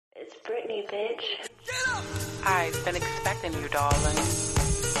It's Brittany, bitch. I've been expecting you, darling.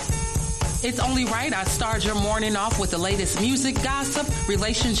 It's only right I start your morning off with the latest music, gossip,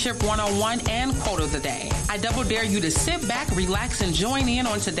 relationship 101, and quote of the day. I double dare you to sit back, relax, and join in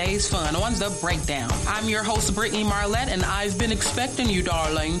on today's fun on The Breakdown. I'm your host, Brittany Marlette, and I've been expecting you,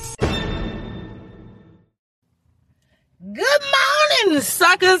 darling. Good morning,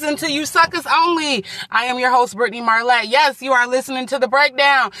 suckers, and to you suckers only. I am your host, Brittany Marlette. Yes, you are listening to The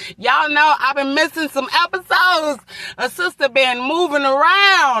Breakdown. Y'all know I've been missing some episodes. A sister been moving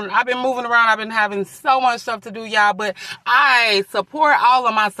around. I've been having so much stuff to do, y'all, but I support all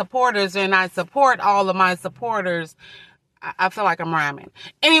of my supporters, and I support all of my supporters. I feel like I'm rhyming.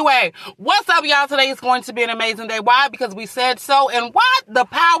 Anyway, what's up, y'all? Today is going to be an amazing day. Why? Because we said so. And what? The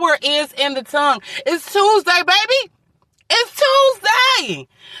power is in the tongue. It's Tuesday, baby. It's Tuesday.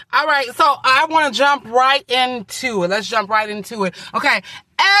 All right, so I want to jump right into it. Let's jump right into it. Okay,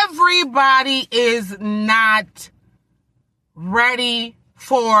 everybody is not ready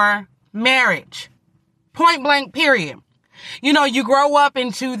for marriage. Point blank, period. You know, you grow up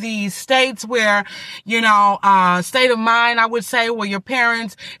into these states where, state of mind, I would say, where your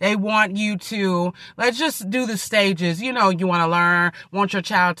parents, they want you to, let's just do the stages. You want your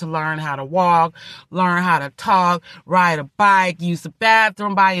child to learn how to walk, learn how to talk, ride a bike, use the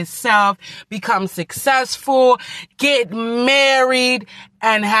bathroom by yourself, become successful, get married,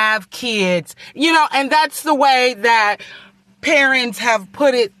 and have kids. And that's the way that parents have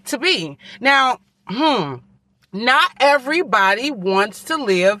put it to be. Now, not everybody wants to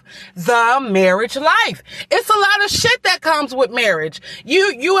live the marriage life. It's a lot of shit that comes with marriage.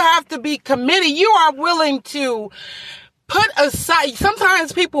 You have to be committed. You are willing to put aside,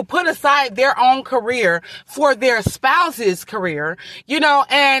 sometimes people put aside their own career for their spouse's career,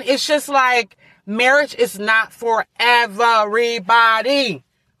 and it's just like marriage is not for everybody.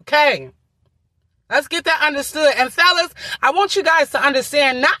 Okay. Let's get that understood. And fellas, I want you guys to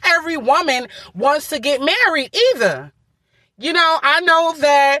understand, not every woman wants to get married either. I know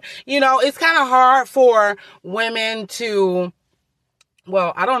that, it's kind of hard for women to,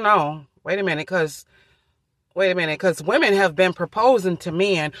 I don't know. Wait a minute, because women have been proposing to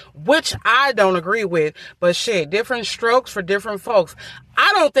men, which I don't agree with, but shit, different strokes for different folks.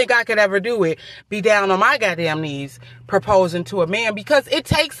 I don't think I could ever do it, be down on my goddamn knees proposing to a man, because it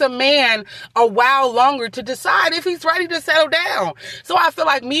takes a man a while longer to decide if he's ready to settle down. So I feel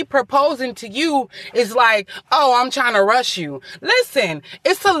like me proposing to you is like, oh, I'm trying to rush you. Listen,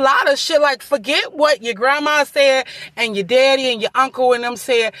 it's a lot of shit. Like, forget what your grandma said and your daddy and your uncle and them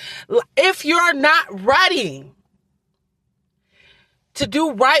said. If you're not ready to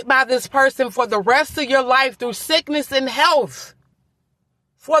do right by this person for the rest of your life, through sickness and health,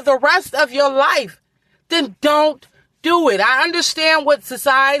 for the rest of your life, then don't do it. I understand what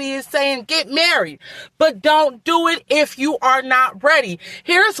society is saying, get married, but don't do it if you are not ready.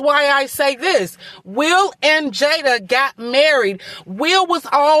 Here's why I say this. Will and Jada got married. Will was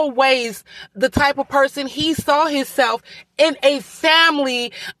always the type of person, he saw himself in a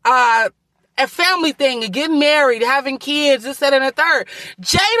family thing, getting married, having kids, this, that, and the third.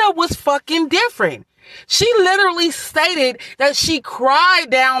 Jada was fucking different. She literally stated that she cried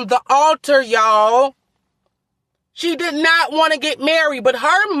down the altar, y'all. She did not want to get married, but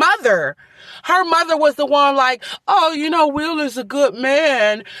her mother was the one like, oh, Will is a good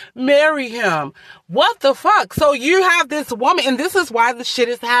man. Marry him. What the fuck? So you have this woman, and this is why the shit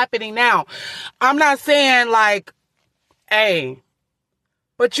is happening now. I'm not saying like, hey,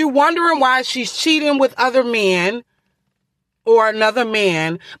 but you wondering why she's cheating with other men or another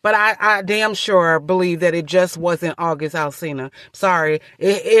man, but I damn sure believe that it just wasn't August Alsina. Sorry.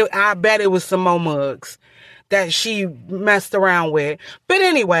 I bet it was some more mugs that she messed around with. But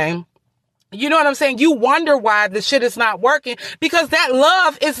anyway, you know what I'm saying? You wonder why the shit is not working, because that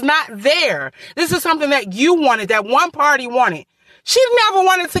love is not there. This is something that you wanted, that one party wanted. She never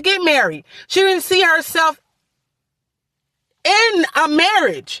wanted to get married. She didn't see herself in a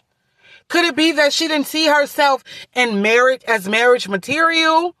marriage. Could it be that she didn't see herself in marriage as marriage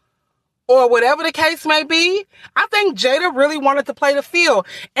material, or whatever the case may be? I think Jada really wanted to play the field.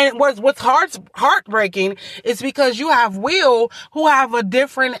 And what's heartbreaking is because you have Will, who have a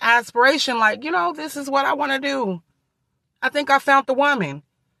different aspiration. Like, this is what I want to do. I think I found the woman.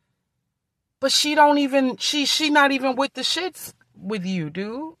 But she not even with the shits with you,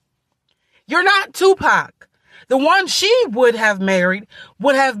 dude. You're not Tupac. The one she would have married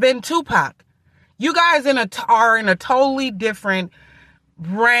would have been Tupac. You guys are in a totally different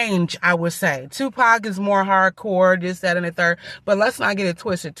range, I would say. Tupac is more hardcore, this, that, and the third. But let's not get it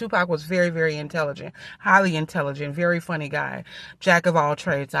twisted. Tupac was very, very intelligent. Highly intelligent. Very funny guy. Jack of all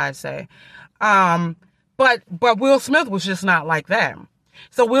trades, I'd say. But Will Smith was just not like that.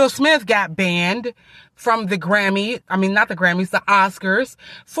 So Will Smith got banned from the Grammy, not the Grammys, the Oscars,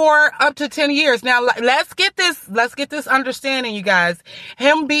 for up to 10 years. Now, let's get this understanding, you guys.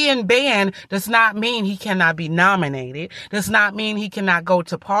 Him being banned does not mean he cannot be nominated. Does not mean he cannot go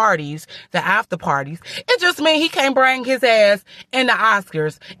to parties, the after parties. It just means he can't bring his ass in the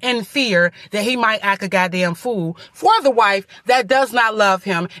Oscars in fear that he might act a goddamn fool for the wife that does not love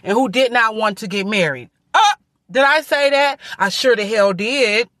him and who did not want to get married. Did I say that? I sure the hell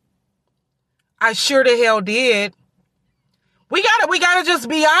did. I sure the hell did. We gotta just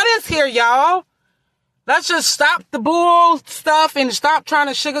be honest here, y'all. Let's just stop the bull stuff and stop trying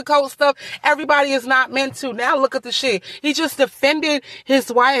to sugarcoat stuff. Everybody is not meant to. Now look at the shit. He just defended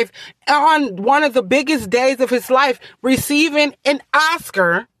his wife on one of the biggest days of his life, receiving an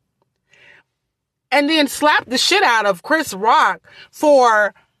Oscar, and then slapped the shit out of Chris Rock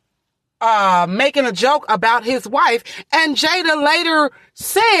for making a joke about his wife. And Jada later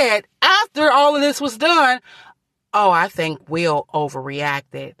said, after all of this was done, I think Will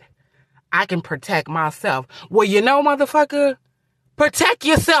overreacted. I can protect myself. Well, motherfucker, protect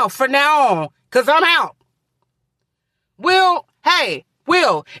yourself from now on, because I'm out. Will,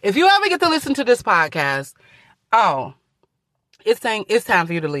 if you ever get to listen to this podcast, it's time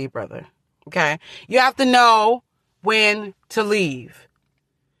for you to leave, brother. Okay? You have to know when to leave.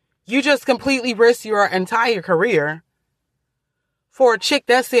 You just completely risked your entire career for a chick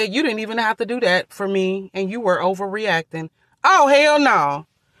that said you didn't even have to do that for me and you were overreacting. Oh, hell no.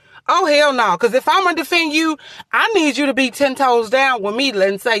 Oh, hell no. Because if I'm going to defend you, I need you to be 10 toes down with me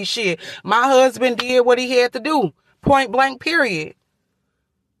and say, shit, my husband did what he had to do. Point blank, period.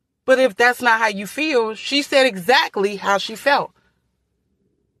 But if that's not how you feel, she said exactly how she felt.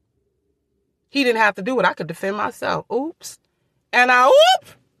 He didn't have to do it. I could defend myself. Oops. And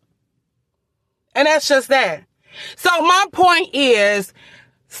And that's just that. So my point is,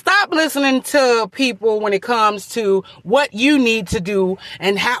 stop listening to people when it comes to what you need to do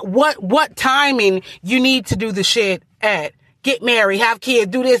and what timing you need to do the shit at. Get married, have kids,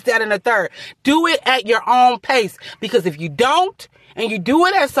 do this, that, and the third. Do it at your own pace. Because if you don't, and you do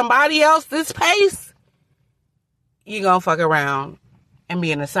it at somebody else's pace, you're going to fuck around and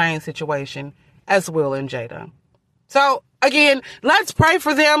be in the same situation as Will and Jada. So, again, let's pray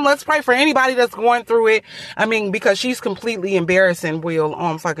for them. Let's pray for anybody that's going through it. Because she's completely embarrassing Will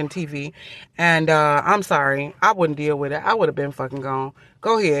on fucking TV. And I'm sorry. I wouldn't deal with it. I would have been fucking gone.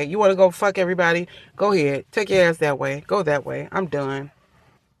 Go ahead. You want to go fuck everybody? Go ahead. Take your ass that way. Go that way. I'm done.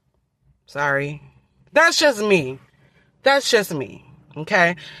 Sorry. That's just me.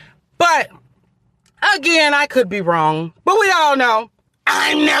 Okay? But, again, I could be wrong. But we all know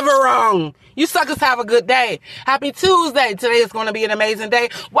I'm never wrong. You suckers have a good day. Happy Tuesday. Today is going to be an amazing day.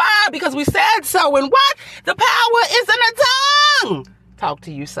 Why? Because we said so. And what? The power is in the tongue. Talk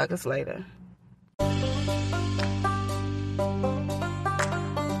to you suckers later.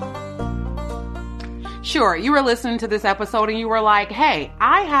 Sure, you were listening to this episode and you were like, hey,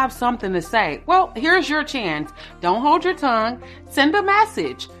 I have something to say. Well, here's your chance. Don't hold your tongue. Send a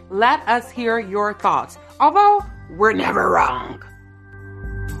message. Let us hear your thoughts. Although, we're never wrong.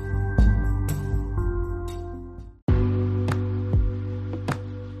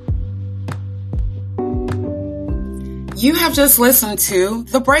 You have just listened to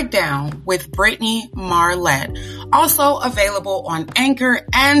The Breakdown with Brittany Marlette, also available on Anchor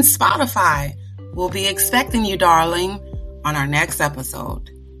and Spotify. We'll be expecting you, darling, on our next episode.